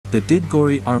The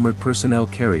Didgori Armored Personnel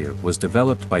Carrier was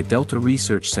developed by Delta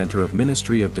Research Center of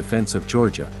Ministry of Defense of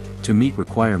Georgia, to meet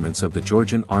requirements of the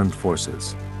Georgian Armed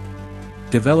Forces.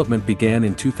 Development began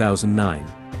in 2009.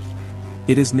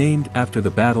 It is named after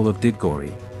the Battle of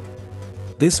Didgori.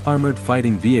 This armored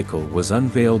fighting vehicle was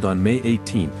unveiled on May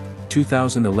 18,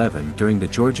 2011 during the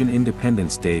Georgian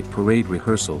Independence Day parade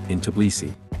rehearsal in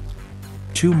Tbilisi.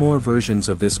 Two more versions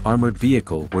of this armored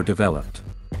vehicle were developed.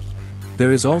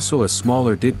 There is also a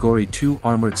smaller Didgori 2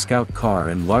 armored scout car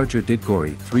and larger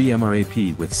Didgori 3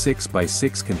 MRAP with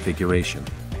 6x6 configuration.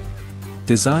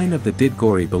 Design of the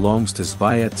Didgori belongs to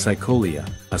Svyat Psycholia,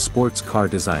 a sports car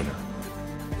designer.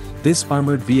 This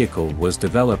armored vehicle was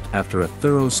developed after a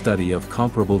thorough study of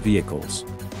comparable vehicles.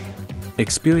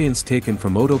 Experience taken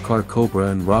from Otokar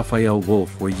Cobra and Raphael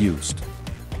Wolf were used.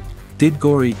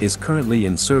 Didgori is currently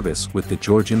in service with the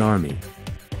Georgian Army.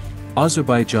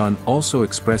 Azerbaijan also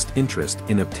expressed interest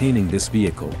in obtaining this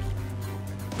vehicle.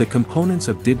 The components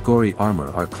of Didgori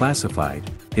armor are classified.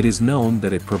 It is known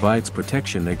that it provides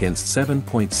protection against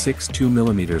 7.62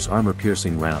 mm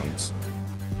armor-piercing rounds.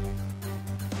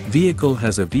 Vehicle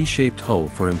has a V-shaped hull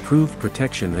for improved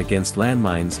protection against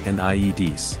landmines and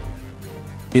IEDs.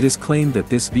 It is claimed that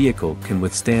this vehicle can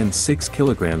withstand 6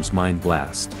 kg mine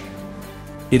blast.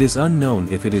 It is unknown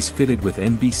if it is fitted with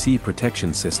NBC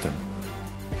protection system.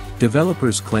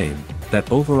 Developers claim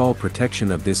that overall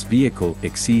protection of this vehicle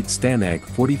exceeds STANAG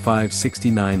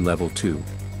 4569 Level 2.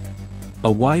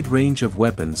 A wide range of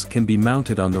weapons can be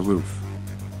mounted on the roof.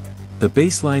 The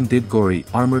baseline Didgori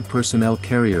Armored Personnel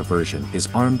Carrier version is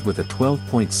armed with a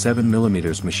 12.7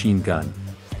 mm machine gun.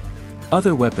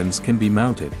 Other weapons can be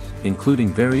mounted,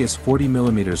 including various 40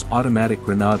 mm automatic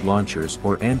grenade launchers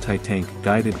or anti-tank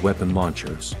guided weapon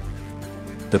launchers.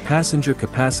 The passenger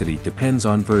capacity depends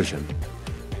on version.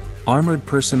 Armored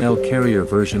Personnel Carrier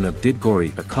version of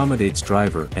Didgori accommodates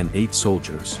driver and 8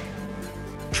 soldiers.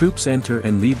 Troops enter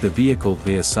and leave the vehicle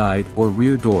via side or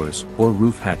rear doors or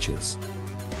roof hatches.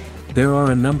 There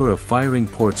are a number of firing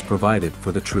ports provided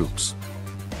for the troops.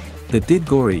 The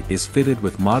Didgori is fitted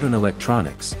with modern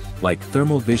electronics, like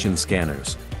thermal vision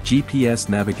scanners, GPS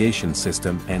navigation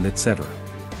system and etc.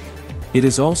 It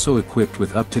is also equipped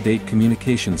with up-to-date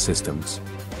communication systems.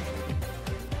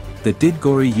 The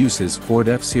Didgori uses Ford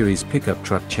F-Series pickup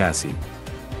truck chassis.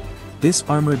 This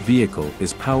armored vehicle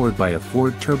is powered by a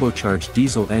Ford turbocharged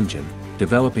diesel engine,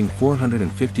 developing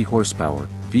 450 horsepower.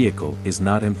 Vehicle is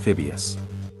not amphibious.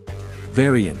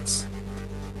 Variants: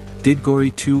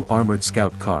 Didgori 2 Armored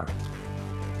Scout Car.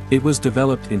 It was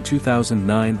developed in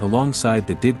 2009 alongside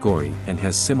the Didgori and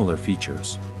has similar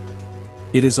features.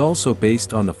 It is also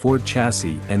based on the Ford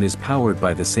chassis and is powered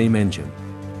by the same engine.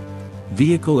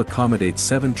 Vehicle accommodates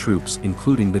 7 troops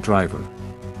including the driver.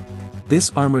 This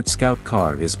armored scout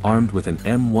car is armed with an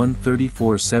M134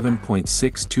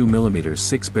 7.62 mm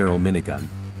 6-barrel minigun.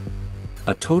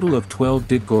 A total of 12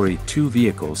 Didgori 2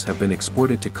 vehicles have been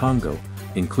exported to Congo,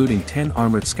 including 10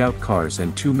 armored scout cars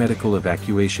and 2 medical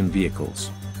evacuation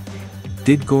vehicles.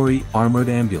 Didgori Armored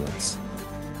Ambulance.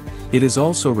 It is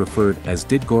also referred as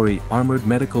Didgori Armored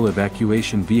Medical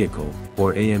Evacuation Vehicle,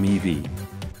 or AMEV.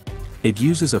 It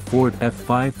uses a Ford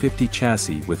F550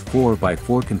 chassis with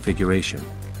 4x4 configuration.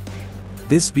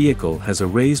 This vehicle has a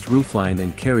raised roofline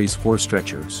and carries 4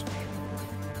 stretchers.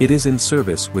 It is in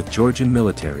service with Georgian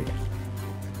military.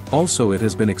 Also, it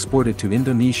has been exported to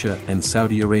Indonesia and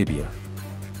Saudi Arabia.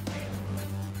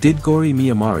 Didgori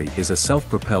Miyamari is a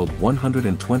self-propelled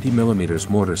 120 mm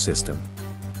mortar system.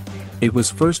 It was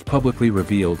first publicly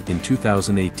revealed in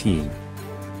 2018.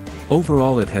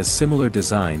 Overall, it has similar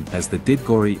design as the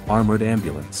Didgori Armored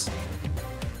Ambulance.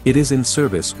 It is in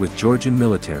service with Georgian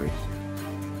military.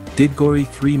 Didgori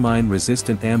 3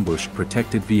 Mine-Resistant Ambush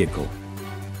Protected Vehicle.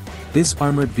 This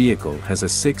armored vehicle has a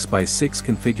 6x6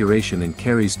 configuration and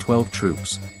carries 12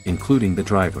 troops, including the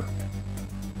driver.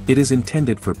 It is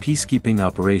intended for peacekeeping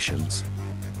operations.